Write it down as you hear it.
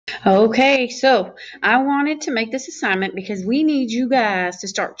Okay, so I wanted to make this assignment because we need you guys to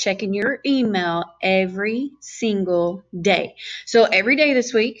start checking your email every single day. So every day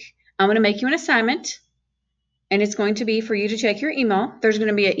this week, I'm going to make you an assignment, and it's going to be for you to check your email. There's going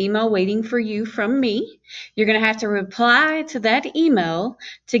to be an email waiting for you from me. You're going to have to reply to that email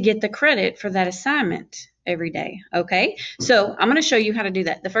to get the credit for that assignment every day. Okay, so I'm going to show you how to do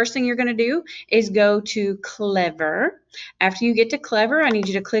that. The first thing you're going to do is go to Clever. After you get to Clever, I need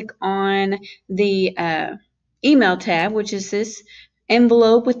you to click on the email tab, which is this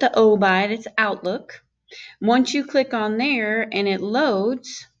envelope with the O by it. It's Outlook. Once you click on there and it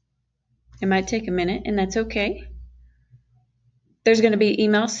loads, it might take a minute, and that's okay. There's going to be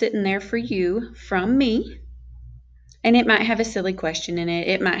email sitting there for you from me, and it might have a silly question in it.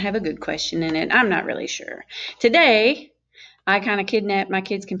 It might have a good question in it. I'm not really sure. Today, I kind of kidnapped my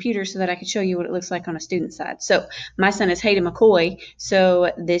kid's computer so that I could show you what it looks like on a student side. So my son is Hayden McCoy,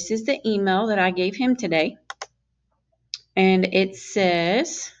 so this is the email that I gave him today, and it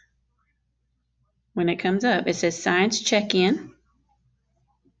says, when it comes up, it says Science Check-In.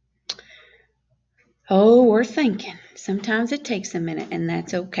 Oh, we're thinking. Sometimes it takes a minute, and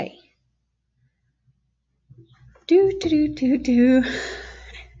that's okay. Do, do, do, do, do.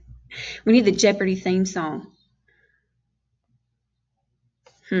 We need the Jeopardy theme song.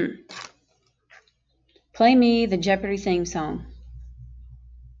 Play me the Jeopardy theme song.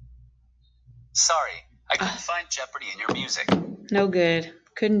 Sorry, I couldn't find Jeopardy in your music. No good.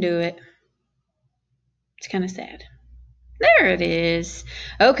 Couldn't do it. It's kind of sad. There it is.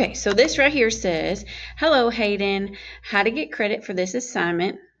 Okay, so this right here says, hello, Hayden. How to get credit for this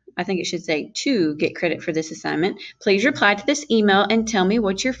assignment. I think it should say to get credit for this assignment. Please reply to this email and tell me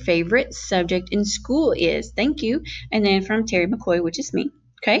what your favorite subject in school is. Thank you. And then from Terry McCoy, which is me.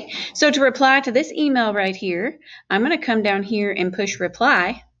 Okay, so to reply to this email right here, I'm going to come down here and push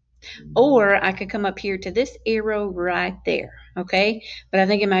reply. Or I could come up here to this arrow right there. Okay, but I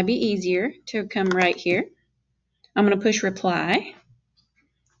think it might be easier to come right here. I'm going to push reply.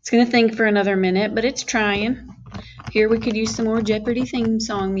 It's going to think for another minute, but it's trying. Here we could use some more Jeopardy theme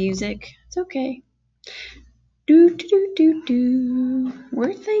song music. It's okay. Do, do, do, do, do.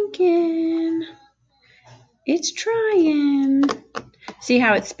 We're thinking. It's trying. See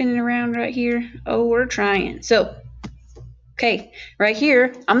how it's spinning around right here? Oh, we're trying. So, okay, right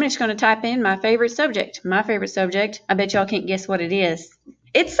here, I'm just going to type in my favorite subject. My favorite subject, I bet y'all can't guess what it is.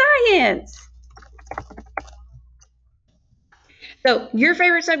 It's science. So your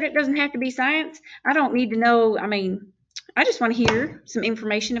favorite subject doesn't have to be science. I don't need to know. I mean, I just want to hear some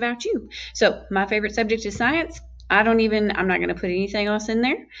information about you. So my favorite subject is science. I'm not going to put anything else in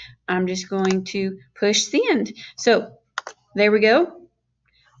there. I'm just going to push send. So there we go.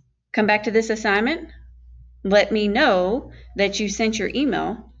 Come back to this assignment. Let me know that you sent your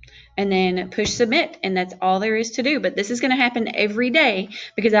email, and then push submit, and that's all there is to do. But this is going to happen every day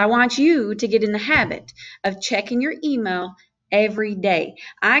because I want you to get in the habit of checking your email every day.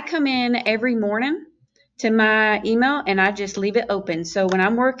 I come in every morning to my email and I just leave it open. So when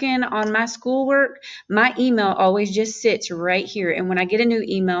I'm working on my schoolwork, my email always just sits right here. And when I get a new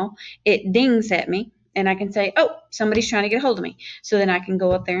email, it dings at me and I can say, oh, somebody's trying to get a hold of me. So then I can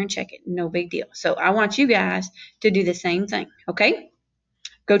go up there and check it. No big deal. So I want you guys to do the same thing. Okay?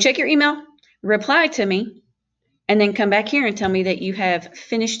 Go check your email, reply to me, and then come back here and tell me that you have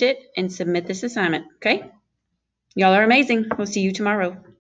finished it and submit this assignment. Okay? Y'all are amazing. We'll see you tomorrow.